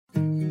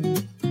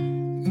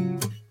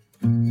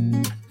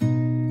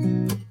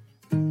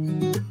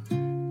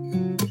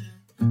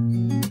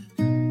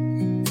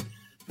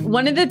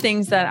One of the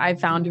things that I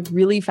found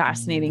really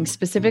fascinating,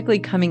 specifically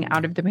coming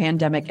out of the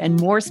pandemic and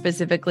more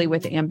specifically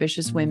with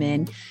ambitious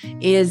women,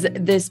 is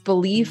this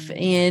belief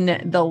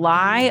in the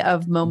lie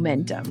of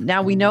momentum.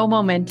 Now, we know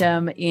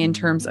momentum in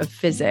terms of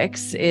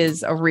physics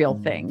is a real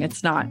thing.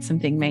 It's not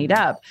something made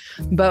up.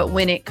 But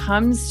when it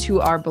comes to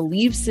our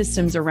belief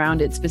systems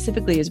around it,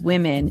 specifically as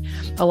women,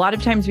 a lot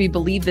of times we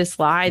believe this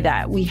lie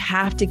that we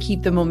have to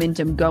keep the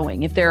momentum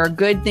going. If there are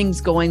good things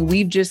going,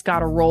 we've just got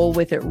to roll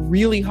with it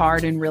really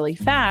hard and really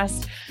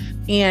fast.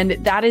 And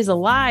that is a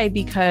lie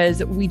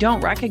because we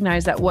don't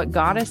recognize that what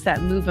got us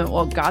that movement,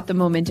 what got the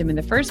momentum in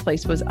the first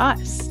place was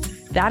us.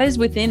 That is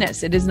within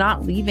us. It is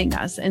not leaving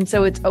us. And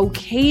so it's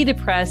okay to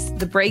press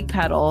the brake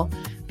pedal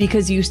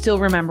because you still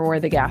remember where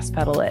the gas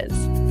pedal is.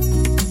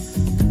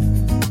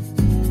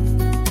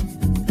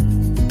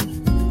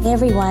 Hey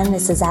everyone,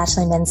 this is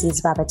Ashley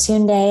Menzies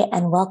Babatunde,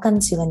 and welcome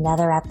to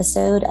another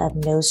episode of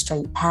No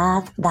Straight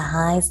Path, the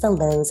highs, the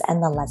lows,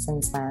 and the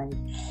lessons learned.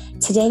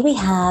 Today we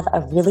have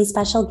a really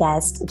special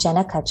guest,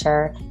 Jenna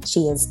Kutcher.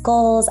 She is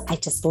goals. I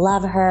just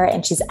love her.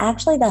 And she's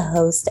actually the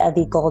host of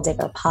the Goal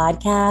Digger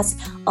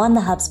podcast on the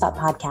HubSpot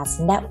Podcast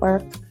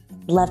Network.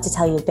 Love to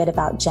tell you a bit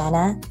about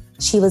Jenna.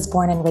 She was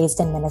born and raised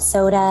in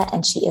Minnesota,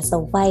 and she is a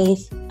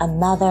wife, a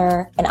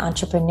mother, an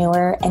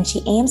entrepreneur, and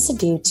she aims to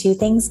do two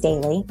things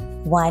daily.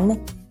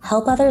 One,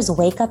 help others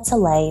wake up to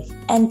life,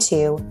 and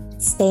two,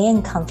 stay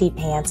in comfy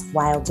pants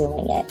while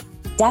doing it.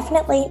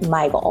 Definitely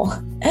my goal.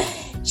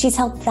 She's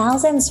helped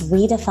thousands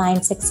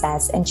redefine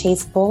success and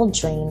chase bold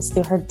dreams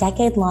through her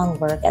decade-long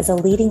work as a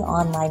leading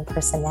online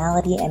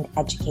personality and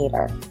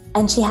educator.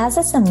 And she has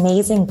this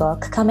amazing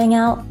book coming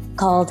out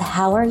called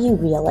How Are You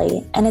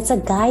Really? And it's a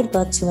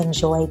guidebook to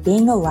enjoy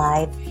being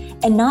alive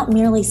and not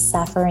merely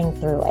suffering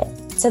through it.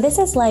 So this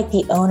is like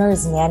the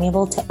owner's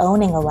manual to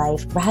owning a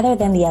life rather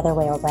than the other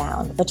way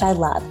around, which I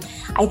love.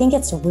 I think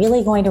it's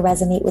really going to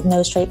resonate with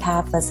No Straight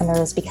Path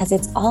listeners because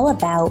it's all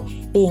about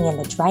being in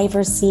the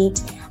driver's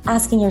seat,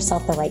 asking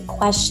yourself the right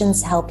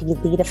questions to help you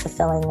lead a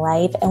fulfilling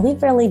life. And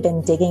we've really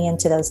been digging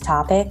into those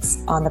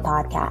topics on the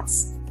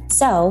podcast.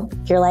 So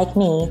if you're like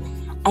me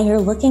and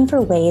you're looking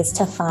for ways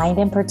to find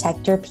and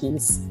protect your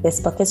peace, this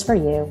book is for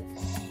you.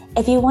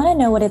 If you want to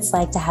know what it's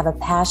like to have a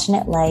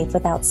passionate life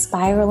without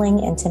spiraling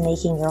into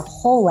making your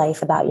whole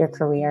life about your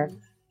career,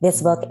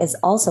 this book is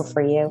also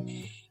for you.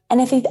 And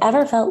if you've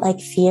ever felt like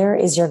fear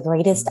is your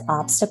greatest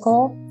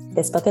obstacle,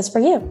 this book is for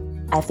you.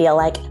 I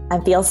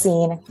feel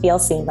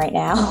seen right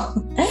now.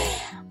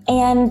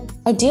 And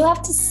I do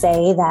have to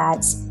say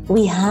that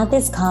we had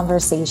this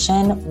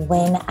conversation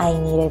when I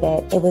needed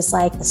it. It was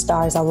like the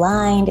stars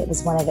aligned. It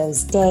was one of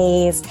those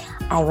days.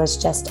 I was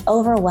just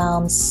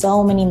overwhelmed,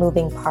 so many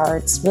moving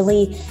parts,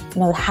 really,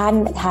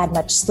 hadn't had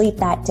much sleep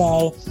that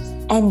day.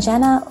 And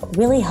Jenna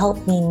really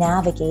helped me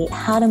navigate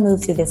how to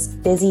move through this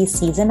busy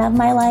season of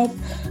my life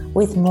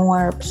with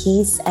more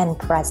peace and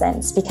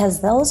presence,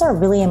 because those are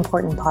really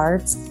important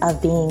parts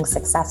of being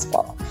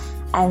successful.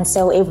 And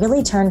so it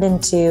really turned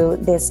into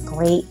this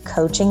great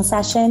coaching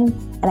session,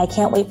 and I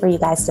can't wait for you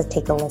guys to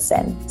take a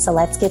listen. So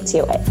let's get to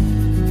it.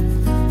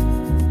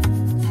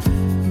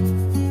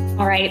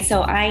 All right,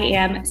 so I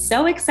am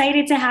so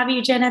excited to have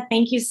you, Jenna.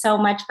 Thank you so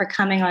much for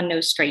coming on No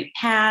Straight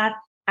Path.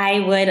 I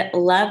would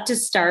love to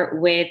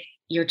start with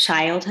your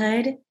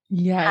childhood.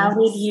 Yes. How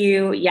did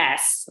you,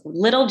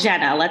 little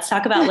Jenna. Let's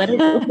talk about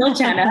little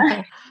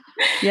Jenna.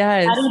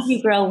 Yes. How did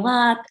you grow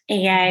up?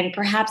 And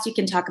perhaps you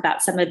can talk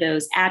about some of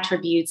those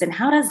attributes and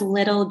how does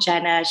little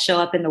Jenna show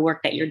up in the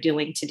work that you're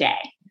doing today?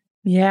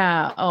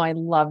 Yeah. Oh, I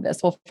love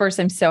this. Well, first,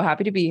 I'm so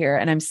happy to be here.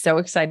 And I'm so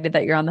excited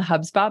that you're on the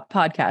HubSpot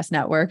Podcast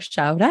Network.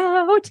 Shout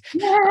out.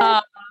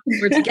 Yeah.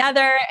 We're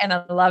together and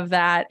I love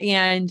that.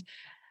 And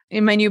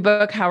in my new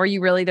book, How Are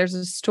You Really? There's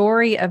a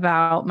story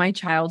about my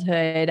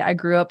childhood. I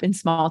grew up in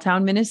small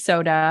town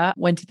Minnesota,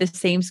 went to the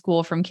same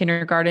school from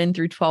kindergarten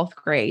through 12th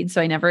grade.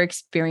 So I never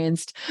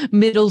experienced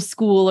middle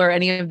school or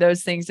any of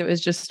those things. It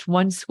was just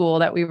one school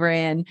that we were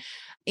in.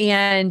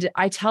 And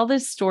I tell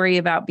this story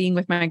about being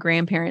with my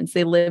grandparents.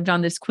 They lived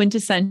on this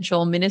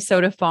quintessential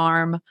Minnesota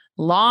farm,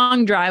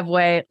 long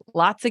driveway,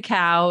 lots of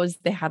cows.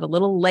 They had a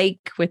little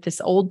lake with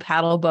this old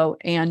paddle boat.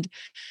 And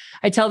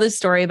I tell this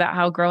story about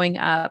how growing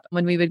up,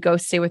 when we would go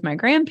stay with my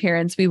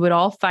grandparents, we would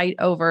all fight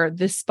over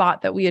this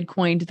spot that we had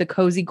coined the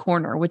cozy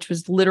corner, which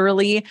was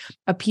literally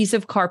a piece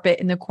of carpet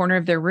in the corner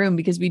of their room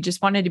because we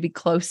just wanted to be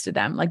close to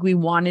them. Like we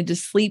wanted to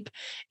sleep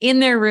in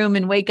their room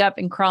and wake up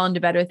and crawl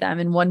into bed with them.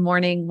 And one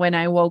morning when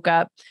I woke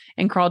up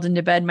and crawled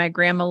into bed, my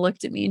grandma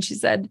looked at me and she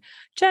said,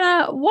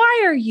 Jenna,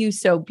 why are you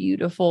so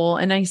beautiful?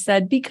 And I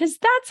said, because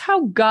that's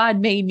how God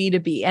made me to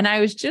be. And I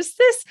was just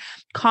this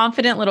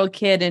confident little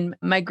kid, and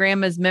my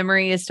grandma's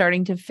memory is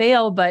starting to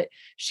fail, but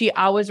she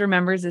always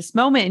remembers this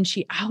moment and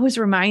she always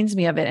reminds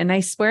me of it. And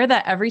I swear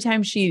that every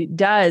time she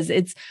does,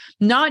 it's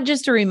not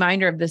just a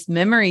reminder of this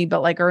memory,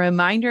 but like a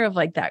reminder of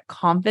like that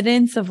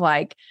confidence of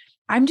like,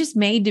 I'm just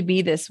made to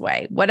be this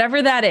way,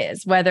 whatever that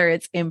is, whether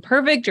it's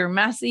imperfect or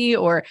messy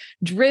or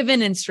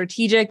driven and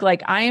strategic,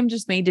 like I am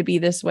just made to be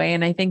this way.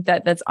 And I think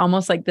that that's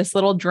almost like this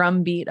little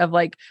drum beat of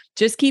like,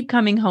 just keep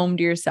coming home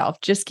to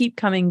yourself, just keep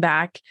coming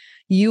back.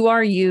 You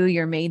are you,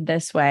 you're made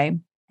this way.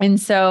 And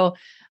so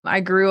I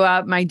grew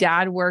up, my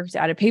dad worked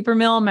at a paper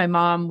mill. My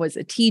mom was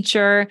a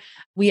teacher.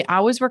 We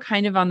always were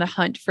kind of on the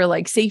hunt for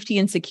like safety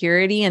and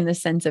security and the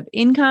sense of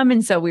income.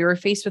 And so we were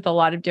faced with a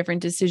lot of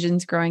different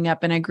decisions growing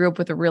up. And I grew up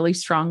with a really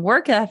strong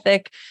work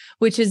ethic,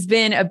 which has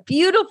been a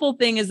beautiful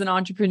thing as an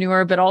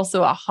entrepreneur, but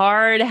also a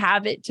hard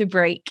habit to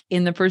break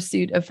in the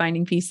pursuit of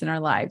finding peace in our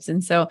lives.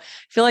 And so I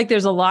feel like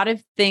there's a lot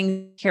of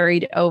things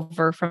carried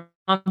over from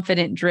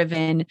confident,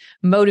 driven,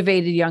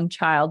 motivated young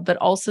child, but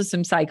also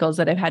some cycles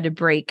that I've had to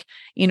break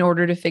in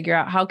order to figure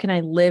out how can I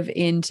live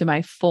into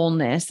my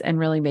fullness and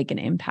really make an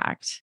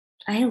impact.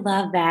 I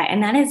love that.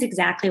 And that is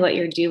exactly what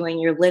you're doing.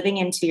 You're living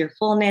into your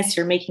fullness,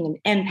 you're making an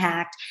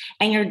impact,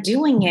 and you're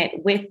doing it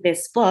with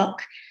this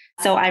book.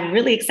 So I'm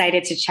really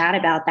excited to chat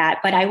about that.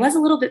 But I was a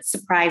little bit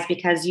surprised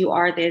because you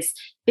are this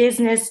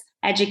business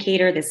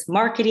educator, this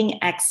marketing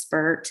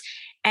expert.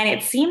 And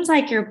it seems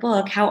like your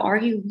book, How Are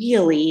You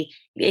Really?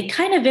 It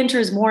kind of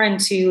enters more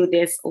into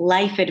this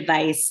life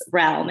advice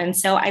realm. And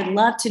so I'd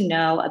love to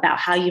know about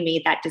how you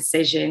made that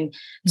decision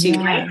to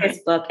write this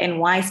book and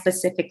why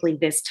specifically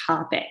this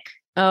topic.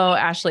 Oh,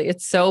 Ashley,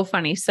 it's so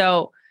funny.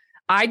 So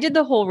I did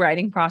the whole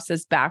writing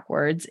process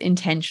backwards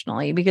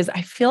intentionally because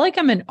I feel like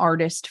I'm an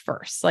artist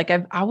first. Like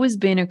I've always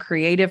been a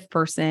creative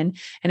person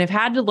and I've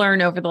had to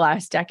learn over the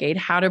last decade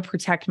how to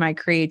protect my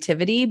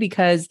creativity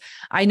because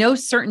I know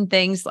certain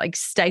things like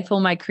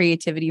stifle my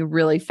creativity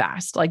really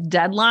fast, like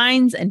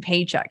deadlines and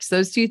paychecks.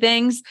 Those two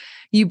things,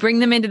 you bring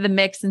them into the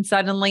mix and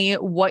suddenly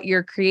what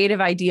your creative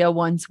idea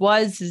once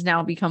was has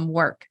now become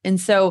work. And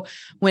so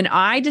when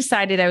I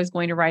decided I was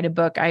going to write a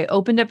book, I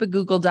opened up a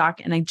Google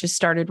Doc and I just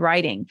started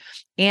writing.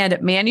 And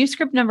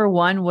manuscript number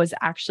 1 was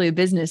actually a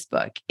business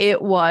book.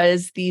 It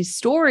was these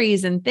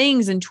stories and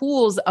things and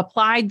tools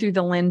applied through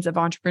the lens of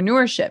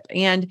entrepreneurship.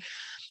 And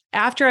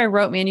after I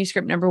wrote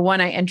manuscript number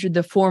 1, I entered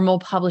the formal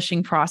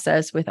publishing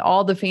process with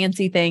all the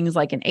fancy things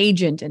like an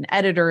agent and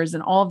editors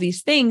and all of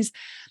these things.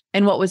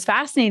 And what was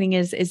fascinating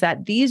is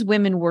that these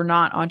women were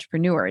not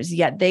entrepreneurs,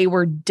 yet they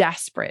were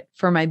desperate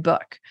for my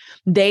book.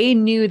 They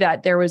knew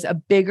that there was a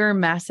bigger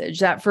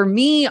message, that for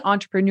me,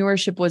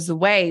 entrepreneurship was the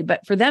way,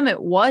 but for them,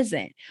 it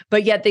wasn't.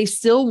 But yet they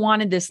still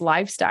wanted this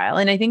lifestyle.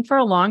 And I think for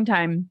a long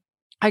time,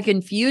 I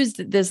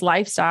confused this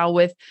lifestyle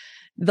with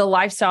the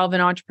lifestyle of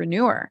an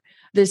entrepreneur,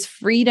 this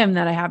freedom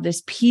that I have,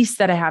 this peace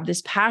that I have,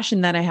 this passion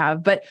that I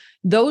have. But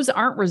those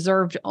aren't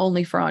reserved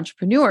only for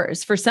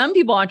entrepreneurs. For some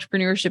people,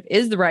 entrepreneurship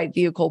is the right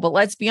vehicle. But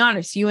let's be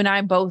honest, you and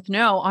I both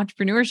know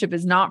entrepreneurship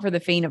is not for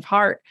the faint of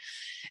heart.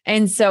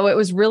 And so it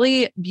was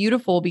really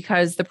beautiful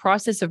because the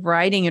process of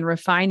writing and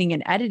refining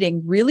and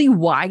editing really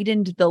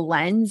widened the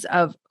lens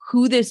of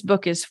who this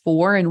book is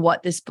for and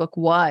what this book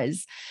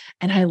was.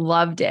 And I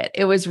loved it.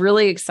 It was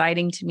really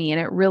exciting to me.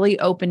 And it really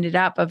opened it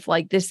up of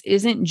like, this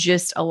isn't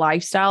just a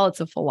lifestyle,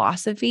 it's a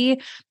philosophy.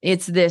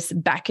 It's this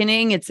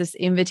beckoning, it's this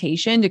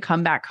invitation to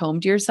come back home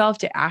to yourself,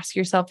 to ask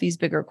yourself these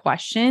bigger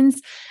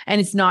questions. And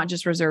it's not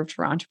just reserved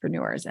for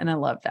entrepreneurs. And I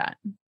love that.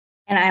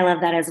 And I love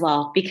that as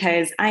well,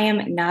 because I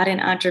am not an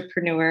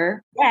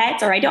entrepreneur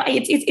yet, or I don't,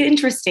 it's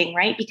interesting,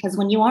 right? Because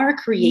when you are a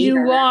creator.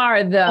 You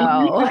are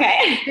though.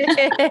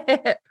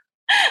 Okay.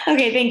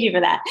 Okay, thank you for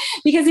that.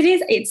 Because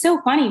it's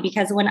so funny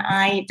because when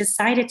I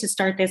decided to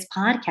start this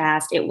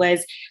podcast, it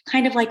was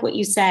kind of like what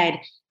you said,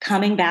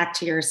 coming back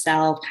to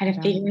yourself, kind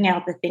of figuring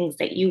out the things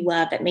that you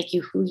love that make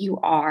you who you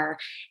are.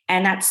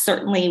 And that's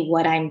certainly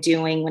what I'm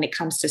doing when it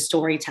comes to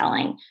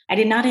storytelling. I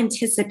did not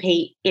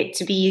anticipate it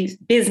to be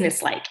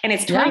business-like, and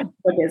it's turned into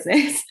a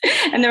business.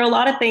 And there are a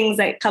lot of things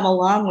that come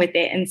along with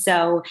it. And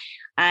so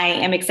I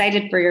am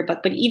excited for your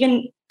book, but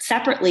even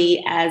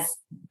separately, as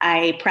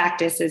I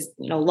practice as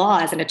law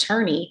as an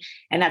attorney,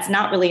 and that's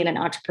not really in an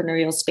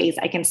entrepreneurial space,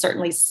 I can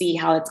certainly see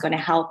how it's going to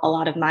help a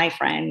lot of my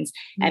friends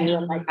and me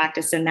in my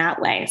practice in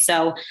that way.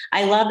 So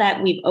I love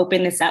that we've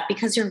opened this up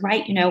because you're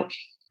right.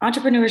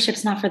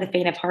 Entrepreneurship's not for the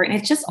faint of heart. And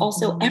it's just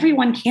also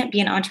everyone can't be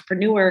an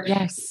entrepreneur,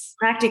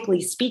 practically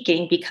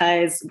speaking,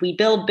 because we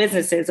build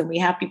businesses and we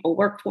have people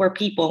work for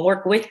people and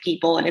work with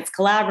people, and it's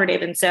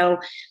collaborative. And so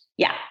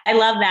yeah, I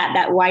love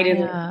that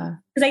widened,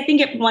 because I think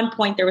at one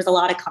point there was a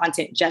lot of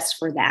content just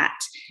for that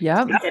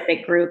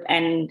specific group.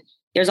 And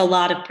there's a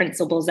lot of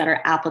principles that are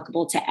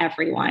applicable to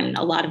everyone,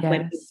 a lot of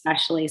women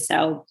especially.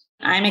 So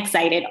I'm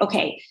excited.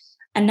 Okay.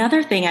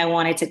 Another thing I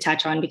wanted to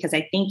touch on, because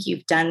I think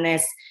you've done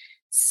this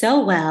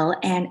so well,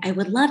 and I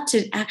would love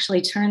to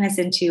actually turn this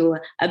into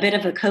a bit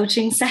of a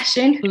coaching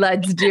session.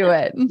 Let's do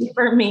it.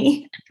 For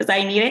me, because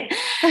I need it.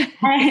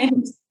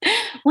 And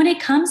when it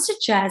comes to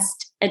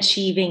just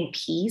achieving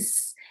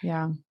peace,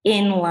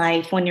 in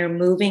life when you're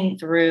moving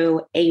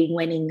through a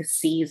winning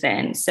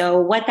season. So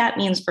what that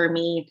means for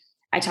me,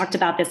 I talked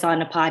about this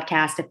on a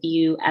podcast a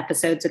few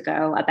episodes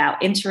ago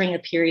about entering a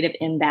period of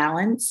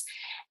imbalance.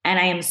 And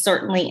I am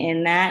certainly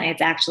in that.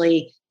 It's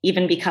actually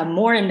even become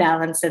more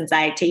imbalanced since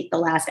I taped the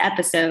last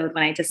episode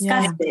when I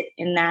discussed it,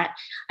 in that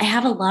I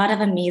have a lot of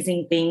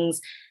amazing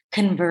things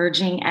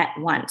converging at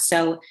once.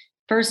 So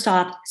first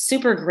off,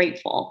 super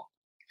grateful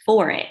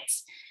for it.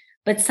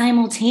 But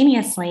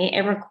simultaneously,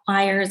 it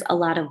requires a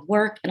lot of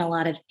work and a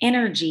lot of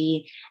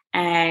energy.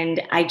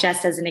 And I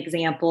just, as an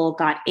example,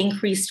 got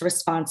increased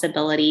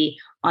responsibility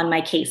on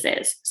my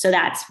cases. So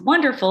that's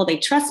wonderful. They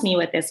trust me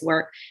with this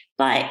work,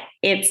 but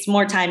it's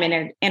more time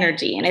and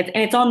energy. And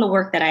it's on the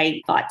work that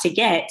I thought to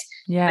get.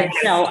 Yes. But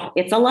still,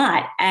 it's a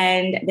lot.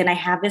 And then I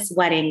have this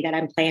wedding that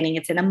I'm planning.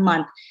 It's in a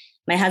month.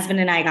 My husband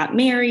and I got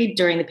married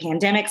during the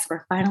pandemic. So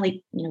we're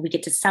finally, we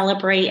get to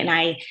celebrate. And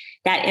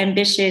that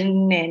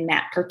ambition and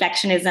that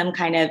perfectionism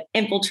kind of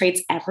infiltrates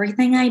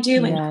everything I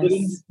do,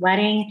 including this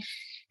wedding.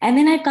 And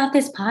then I've got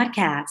this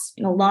podcast,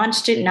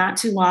 launched it not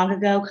too long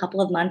ago, a couple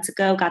of months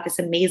ago, got this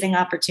amazing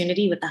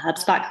opportunity with the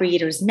HubSpot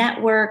Creators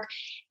Network.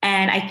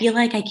 And I feel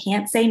like I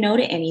can't say no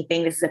to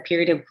anything. This is a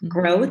period of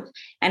growth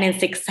and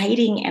it's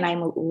exciting and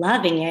I'm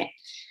loving it.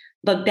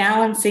 But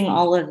balancing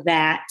all of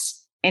that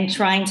and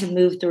trying to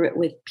move through it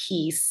with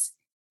peace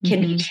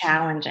can be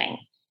challenging.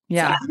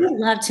 Yeah. So I would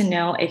love to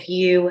know if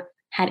you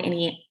had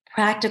any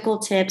practical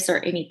tips or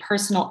any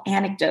personal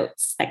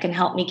anecdotes that can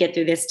help me get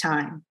through this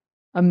time.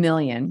 A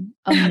million.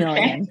 One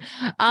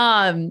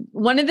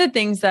of the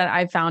things that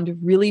I found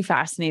really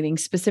fascinating,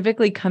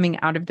 specifically coming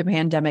out of the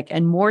pandemic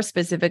and more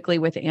specifically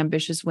with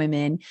ambitious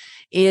women,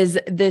 is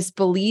this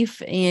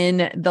belief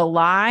in the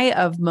lie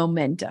of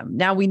momentum.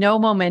 Now we know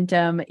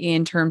momentum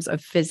in terms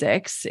of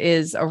physics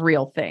is a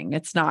real thing.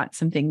 It's not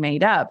something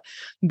made up.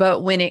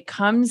 But when it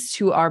comes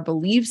to our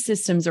belief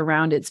systems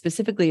around it,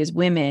 specifically as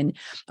women,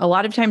 a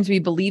lot of times we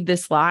believe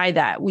this lie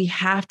that we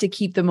have to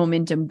keep the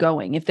momentum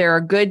going. If there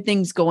are good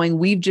things going,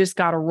 we've just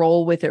got to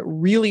roll with it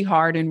really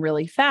hard and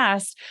really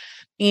fast.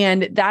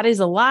 And that is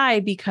a lie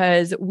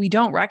because we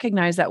don't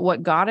recognize that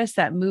what got us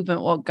that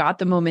movement, what got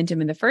the momentum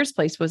in the first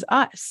place was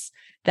us.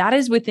 That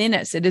is within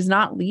us. It is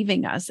not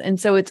leaving us. And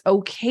so it's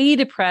okay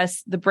to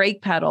press the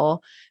brake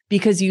pedal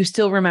because you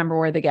still remember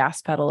where the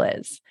gas pedal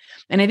is.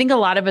 And I think a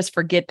lot of us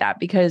forget that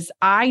because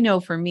I know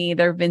for me,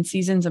 there have been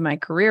seasons in my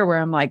career where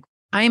I'm like,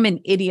 I am an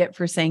idiot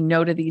for saying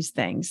no to these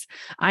things.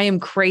 I am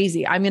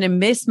crazy. I'm going to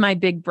miss my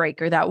big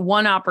break or that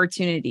one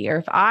opportunity. Or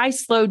if I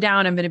slow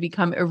down, I'm going to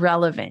become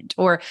irrelevant.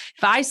 Or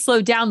if I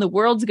slow down, the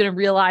world's going to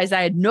realize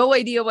I had no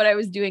idea what I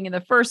was doing in the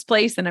first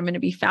place and I'm going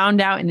to be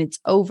found out and it's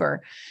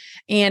over.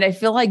 And I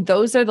feel like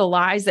those are the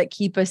lies that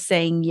keep us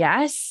saying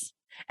yes.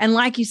 And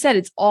like you said,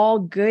 it's all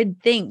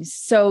good things.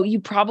 So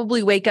you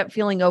probably wake up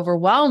feeling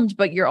overwhelmed,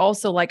 but you're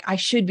also like, I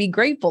should be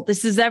grateful.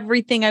 This is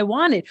everything I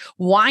wanted.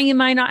 Why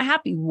am I not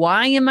happy?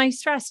 Why am I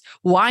stressed?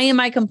 Why am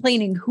I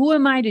complaining? Who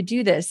am I to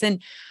do this?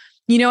 And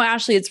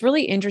Ashley, it's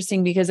really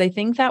interesting because I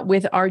think that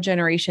with our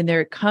generation,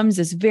 there comes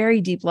this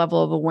very deep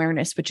level of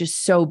awareness, which is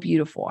so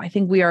beautiful. I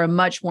think we are a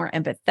much more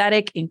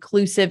empathetic,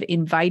 inclusive,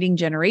 inviting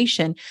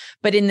generation.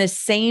 But in the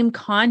same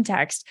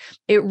context,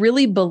 it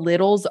really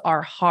belittles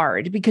our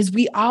hard because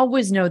we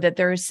always know that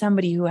there is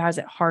somebody who has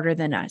it harder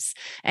than us.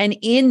 And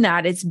in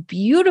that, it's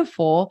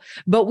beautiful,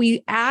 but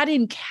we add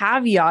in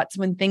caveats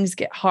when things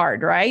get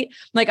hard, right?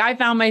 Like I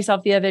found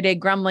myself the other day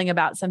grumbling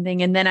about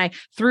something, and then I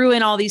threw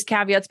in all these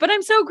caveats, but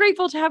I'm so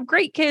grateful to have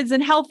great kids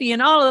and healthy and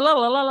all la,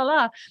 la, la, la,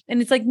 la.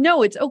 And it's like,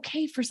 no, it's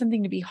okay for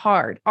something to be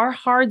hard. Our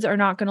hards are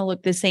not going to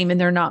look the same and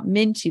they're not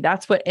meant to.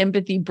 That's what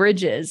empathy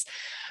bridges.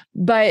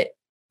 But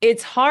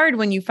it's hard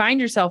when you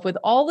find yourself with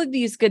all of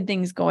these good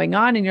things going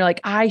on and you're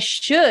like, I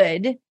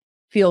should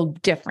feel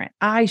different.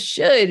 I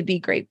should be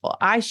grateful.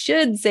 I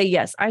should say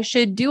yes. I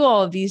should do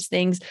all of these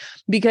things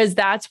because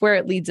that's where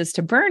it leads us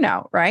to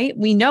burnout, right?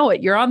 We know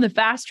it. You're on the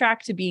fast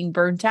track to being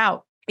burnt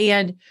out.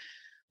 And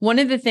one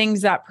of the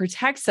things that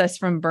protects us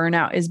from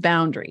burnout is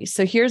boundaries.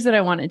 So here's what I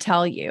want to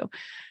tell you.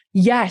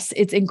 Yes,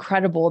 it's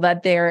incredible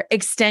that they're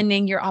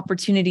extending your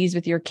opportunities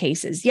with your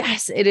cases.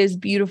 Yes, it is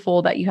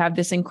beautiful that you have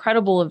this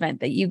incredible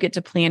event that you get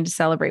to plan to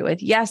celebrate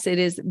with. Yes, it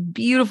is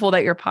beautiful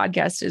that your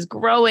podcast is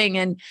growing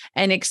and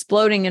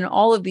exploding and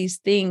all of these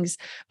things,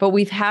 but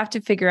we have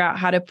to figure out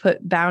how to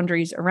put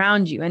boundaries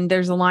around you. And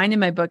there's a line in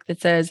my book that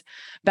says,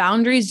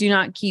 boundaries do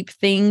not keep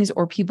things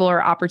or people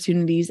or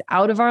opportunities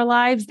out of our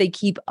lives. They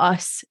keep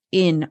us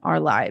in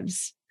our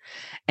lives.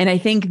 And I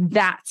think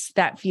that's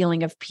that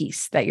feeling of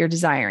peace that you're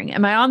desiring.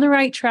 Am I on the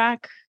right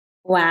track?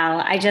 Wow.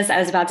 I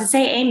was about to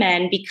say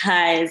amen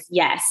because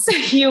yes,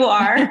 you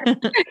are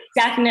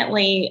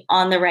definitely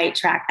on the right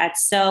track.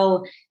 That's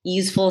so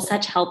useful,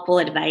 such helpful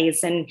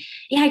advice. And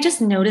yeah, I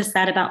just noticed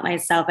that about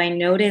myself. I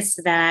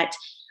noticed that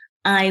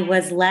I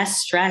was less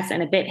stressed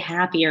and a bit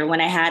happier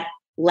when I had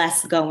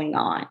less going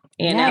on,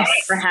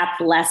 perhaps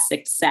less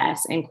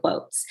success in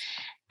quotes.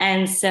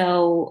 And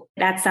so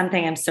that's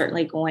something I'm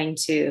certainly going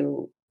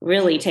to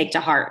really take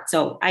to heart.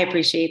 So I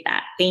appreciate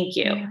that. Thank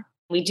you. Yeah.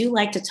 We do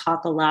like to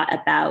talk a lot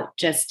about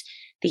just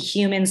the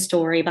human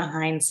story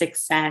behind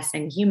success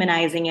and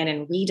humanizing it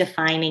and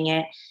redefining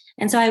it.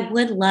 And so I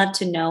would love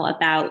to know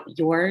about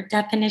your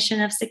definition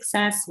of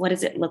success. What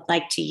does it look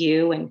like to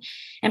you? And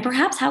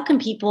perhaps how can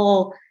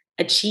people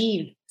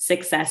achieve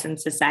success in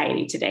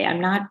society today. I'm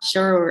not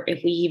sure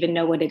if we even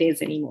know what it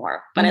is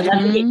anymore, but I'd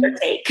love to get your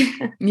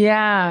take.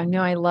 Yeah,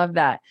 no, I love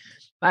that.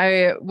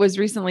 I was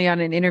recently on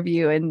an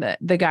interview and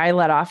the guy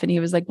let off and he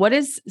was like, what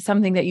is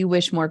something that you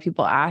wish more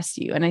people asked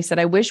you? And I said,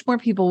 I wish more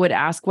people would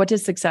ask, what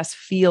does success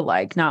feel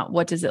like? Not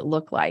what does it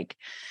look like?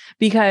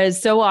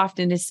 Because so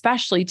often,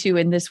 especially too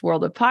in this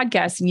world of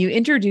podcasting, you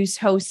introduce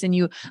hosts and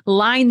you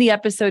line the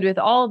episode with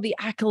all of the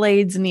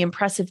accolades and the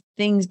impressive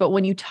things. But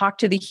when you talk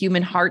to the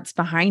human hearts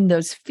behind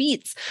those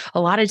feats,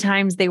 a lot of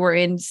times they were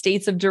in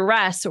states of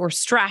duress or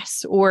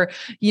stress or,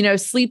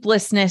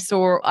 sleeplessness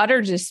or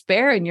utter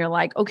despair. And you're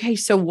like, okay,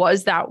 so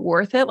was that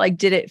worth it? Like,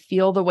 did it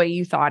feel the way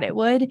you thought it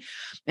would?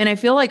 And I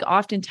feel like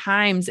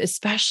oftentimes,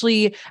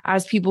 especially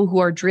as people who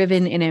are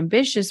driven and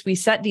ambitious, we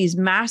set these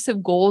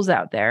massive goals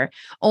out there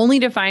only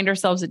to find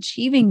ourselves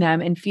achieving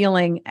them and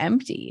feeling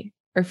empty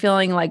or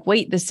feeling like,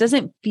 wait, this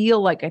doesn't feel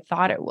like I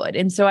thought it would.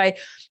 And so I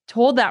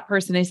told that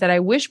person, I said, I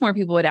wish more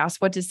people would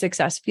ask, what does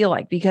success feel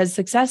like? Because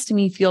success to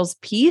me feels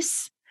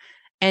peace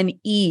and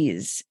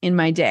ease in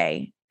my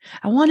day.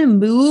 I want to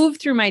move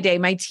through my day.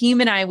 My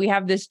team and I, we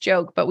have this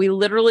joke, but we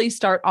literally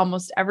start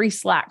almost every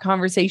Slack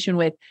conversation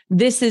with,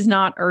 this is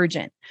not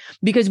urgent,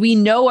 because we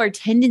know our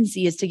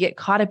tendency is to get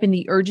caught up in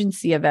the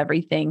urgency of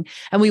everything.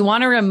 And we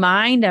want to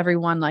remind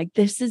everyone, like,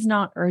 this is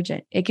not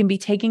urgent. It can be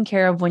taken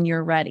care of when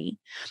you're ready.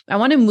 I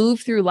want to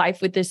move through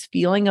life with this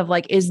feeling of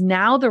like, is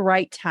now the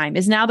right time?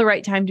 Is now the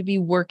right time to be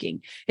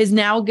working? Is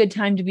now a good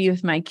time to be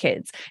with my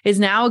kids? Is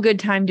now a good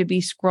time to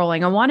be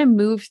scrolling? I want to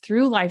move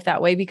through life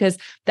that way because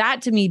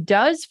that to me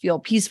does feel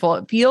peaceful.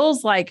 It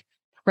feels like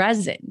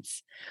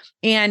presence.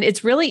 And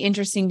it's really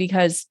interesting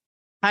because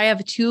I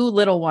have two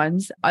little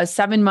ones, a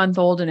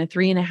 7-month-old and a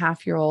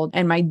 3.5-year-old.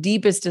 And my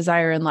deepest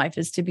desire in life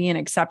is to be an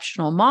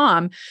exceptional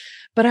mom.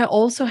 But I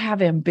also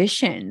have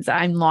ambitions.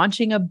 I'm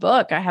launching a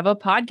book. I have a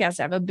podcast.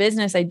 I have a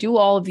business. I do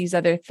all of these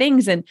other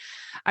things. And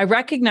I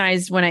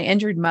recognized when I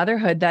entered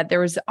motherhood that there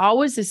was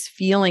always this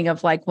feeling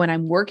of like, when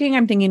I'm working,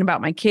 I'm thinking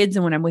about my kids.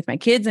 And when I'm with my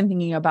kids, I'm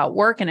thinking about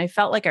work. And I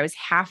felt like I was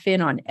half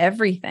in on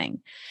everything.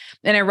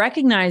 And I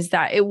recognized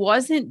that it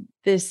wasn't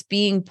this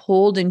being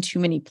pulled in too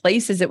many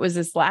places. It was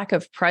this lack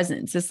of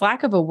presence, this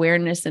lack of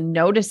awareness and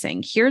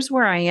noticing, here's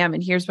where I am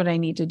and here's what I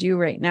need to do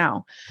right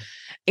now.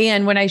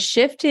 And when I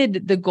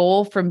shifted the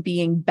goal from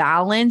being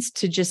balanced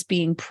to just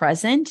being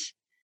present,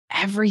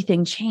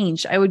 everything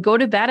changed. I would go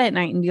to bed at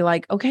night and be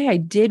like, okay, I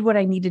did what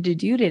I needed to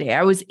do today.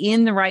 I was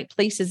in the right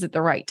places at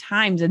the right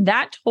times. And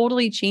that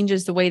totally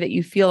changes the way that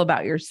you feel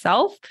about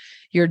yourself,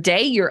 your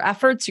day, your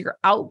efforts, your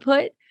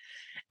output.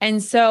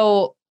 And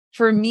so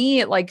for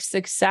me, like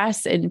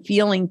success and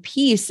feeling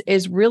peace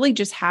is really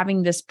just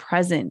having this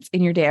presence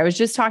in your day. I was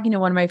just talking to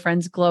one of my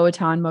friends,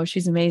 Glowaton,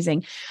 she's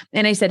amazing.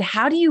 And I said,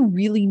 how do you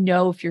really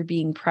know if you're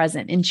being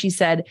present? And she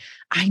said,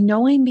 I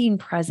know I'm being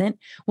present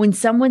when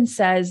someone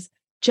says,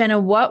 Jenna,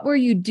 what were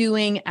you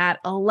doing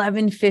at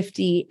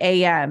 11:50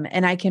 a.m.?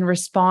 And I can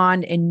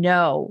respond and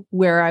know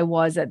where I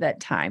was at that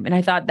time. And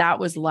I thought that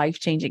was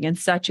life-changing and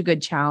such a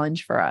good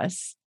challenge for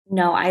us.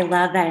 No, I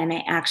love that. And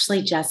I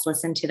actually just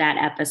listened to that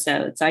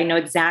episode. So I know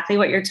exactly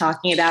what you're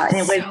talking about.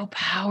 And it was so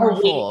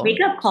powerful. A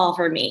wake-up call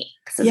for me.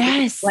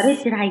 Yes.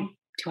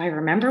 Do I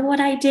remember what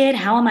I did?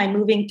 How am I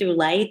moving through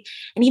life?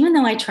 And even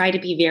though I try to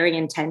be very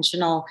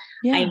intentional,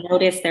 I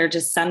notice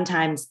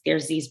sometimes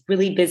there's these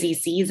really busy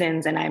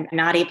seasons and I'm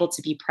not able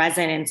to be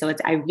present. And so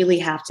I really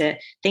have to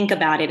think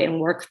about it and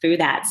work through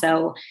that.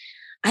 So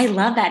I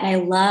love that. And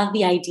I love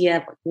the idea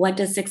of what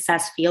does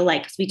success feel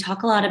like? Because we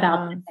talk a lot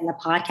about this in the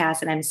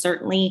podcast, and I'm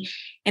certainly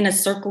in a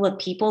circle of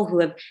people who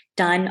have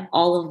done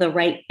all of the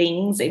right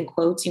things, in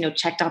quotes,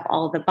 checked off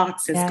all of the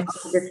boxes, gone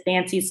to this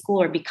fancy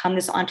school or become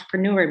this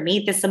entrepreneur,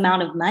 made this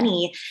amount of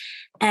money.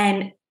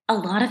 And a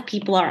lot of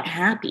people aren't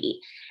happy.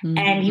 Mm-hmm.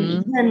 And you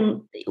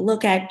even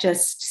look at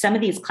just some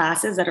of these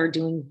classes that are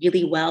doing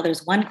really well.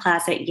 There's one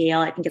class at Yale,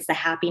 I think it's the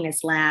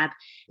Happiness Lab,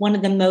 one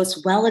of the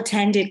most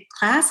well-attended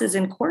classes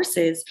and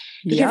courses,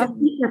 because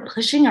we're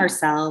pushing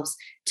ourselves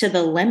to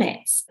the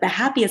limits. The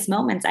happiest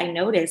moments I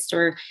noticed,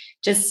 or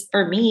just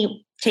for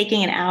me,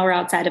 taking an hour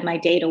outside of my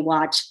day to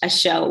watch a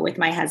show with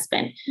my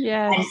husband.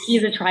 Yes. And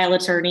he's a trial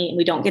attorney and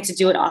we don't get to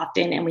do it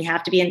often and we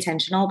have to be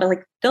intentional, but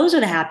like those are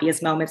the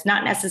happiest moments,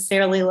 not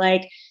necessarily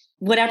like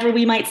whatever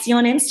we might see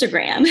on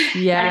Instagram.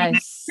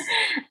 Yes.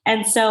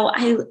 And so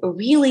I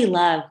really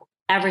love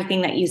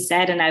everything that you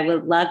said. And I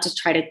would love to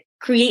try to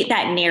create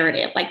that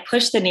narrative, like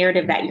push the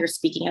narrative that you're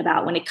speaking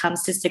about when it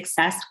comes to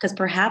success, because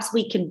perhaps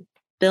we can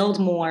build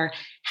more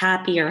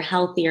happier,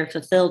 healthier,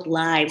 fulfilled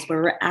lives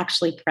where we're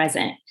actually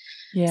present.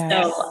 Yes.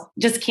 So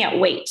just can't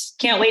wait.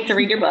 Can't wait to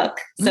read your book.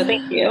 So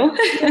thank you.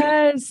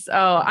 Yes.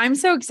 Oh, I'm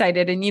so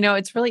excited. And,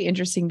 it's really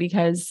interesting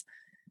because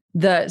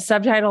the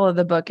subtitle of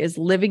the book is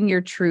Living Your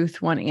Truth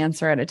One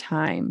Answer at a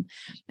Time.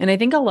 And I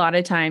think a lot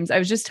of times I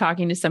was just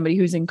talking to somebody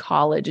who's in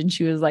college and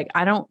she was like,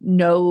 I don't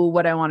know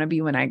what I want to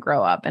be when I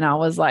grow up. And I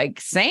was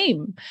like,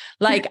 same.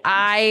 Like,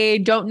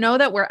 I don't know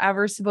that we're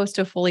ever supposed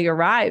to fully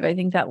arrive. I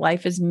think that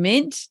life is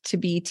meant to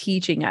be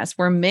teaching us.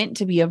 We're meant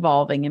to be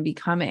evolving and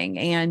becoming.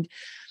 And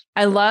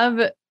I love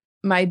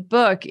my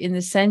book in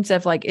the sense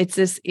of like, it's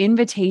this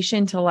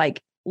invitation to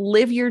like,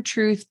 live your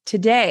truth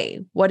today.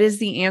 What is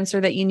the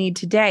answer that you need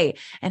today?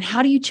 And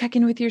how do you check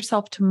in with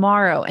yourself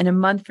tomorrow and a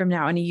month from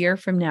now and a year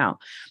from now?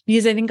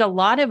 Because I think a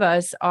lot of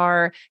us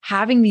are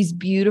having these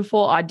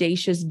beautiful,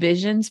 audacious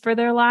visions for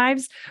their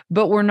lives,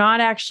 but we're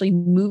not actually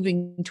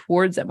moving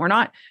towards them. We're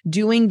not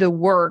doing the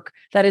work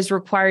that is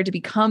required to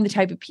become the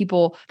type of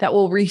people that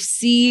will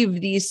receive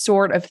these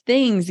sort of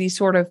things, these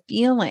sort of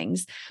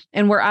feelings.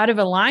 And we're out of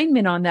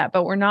alignment on that,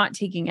 but we're not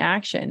taking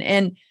action.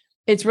 And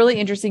it's really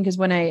interesting because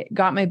when I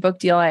got my book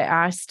deal, I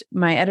asked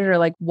my editor,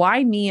 like,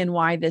 why me and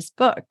why this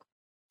book?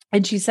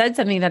 And she said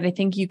something that I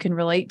think you can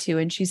relate to.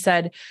 And she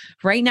said,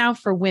 right now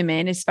for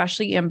women,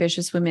 especially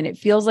ambitious women, it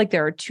feels like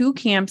there are two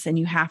camps and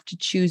you have to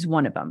choose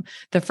one of them.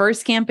 The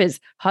first camp is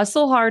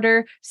hustle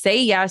harder, say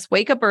yes,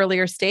 wake up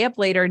earlier, stay up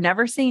later,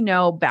 never say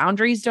no,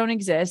 boundaries don't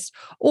exist.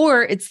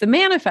 Or it's the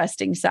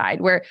manifesting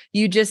side where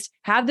you just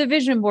have the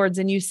vision boards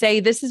and you say,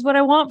 this is what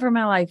I want for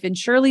my life and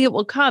surely it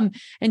will come.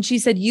 And she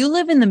said, you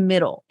live in the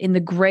middle, in the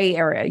gray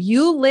area.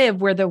 You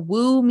live where the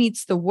woo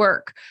meets the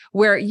work,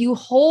 where you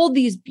hold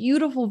these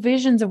beautiful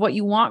visions of what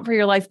you want for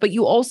your life, but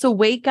you also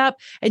wake up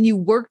and you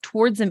work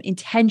towards them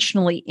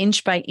intentionally,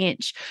 inch by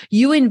inch.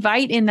 You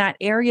invite in that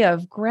area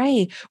of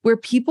gray where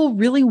people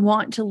really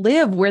want to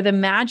live, where the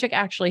magic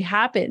actually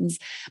happens.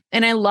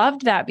 And I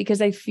loved that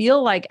because I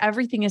feel like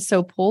everything is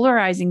so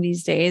polarizing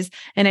these days.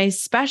 And I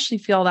especially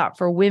feel that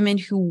for women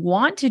who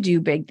want to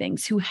do big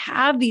things, who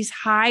have these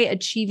high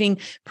achieving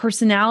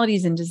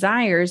personalities and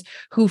desires,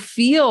 who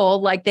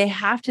feel like they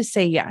have to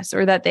say yes,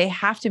 or that they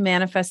have to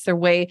manifest their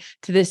way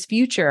to this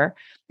future.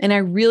 And I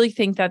really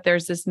think that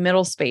there's this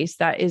middle space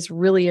that is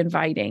really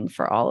inviting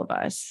for all of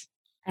us.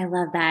 I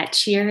love that.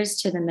 Cheers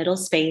to the middle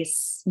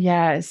space.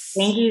 Yes.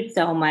 Thank you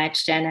so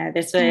much, Jenna.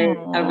 This was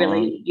a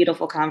really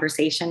beautiful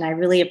conversation. I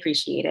really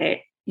appreciate it.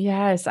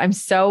 Yes. I'm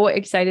so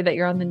excited that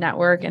you're on the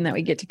network and that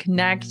we get to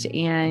connect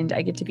and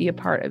I get to be a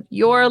part of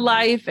your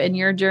life and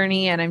your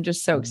journey. And I'm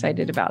just so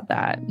excited about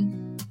that.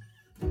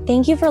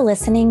 Thank you for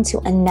listening to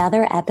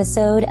another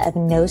episode of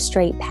No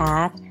Straight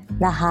Path,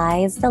 the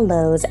highs, the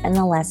lows, and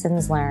the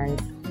lessons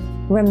learned.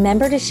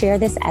 Remember to share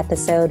this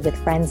episode with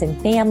friends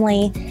and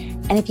family.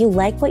 And if you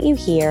like what you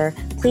hear,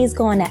 please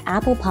go on to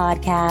Apple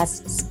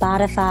Podcasts,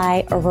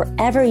 Spotify, or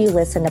wherever you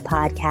listen to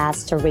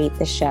podcasts to rate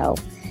the show.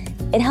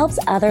 It helps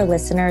other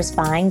listeners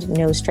find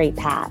No Straight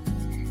Path.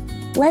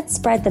 Let's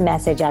spread the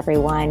message,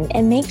 everyone,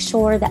 and make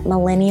sure that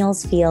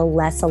millennials feel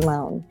less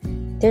alone.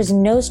 There's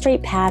no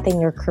straight path in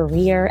your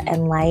career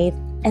and life,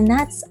 and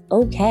that's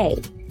okay.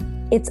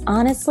 It's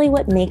honestly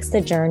what makes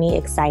the journey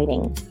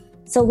exciting.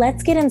 So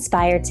let's get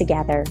inspired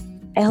together.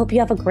 I hope you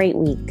have a great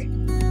week.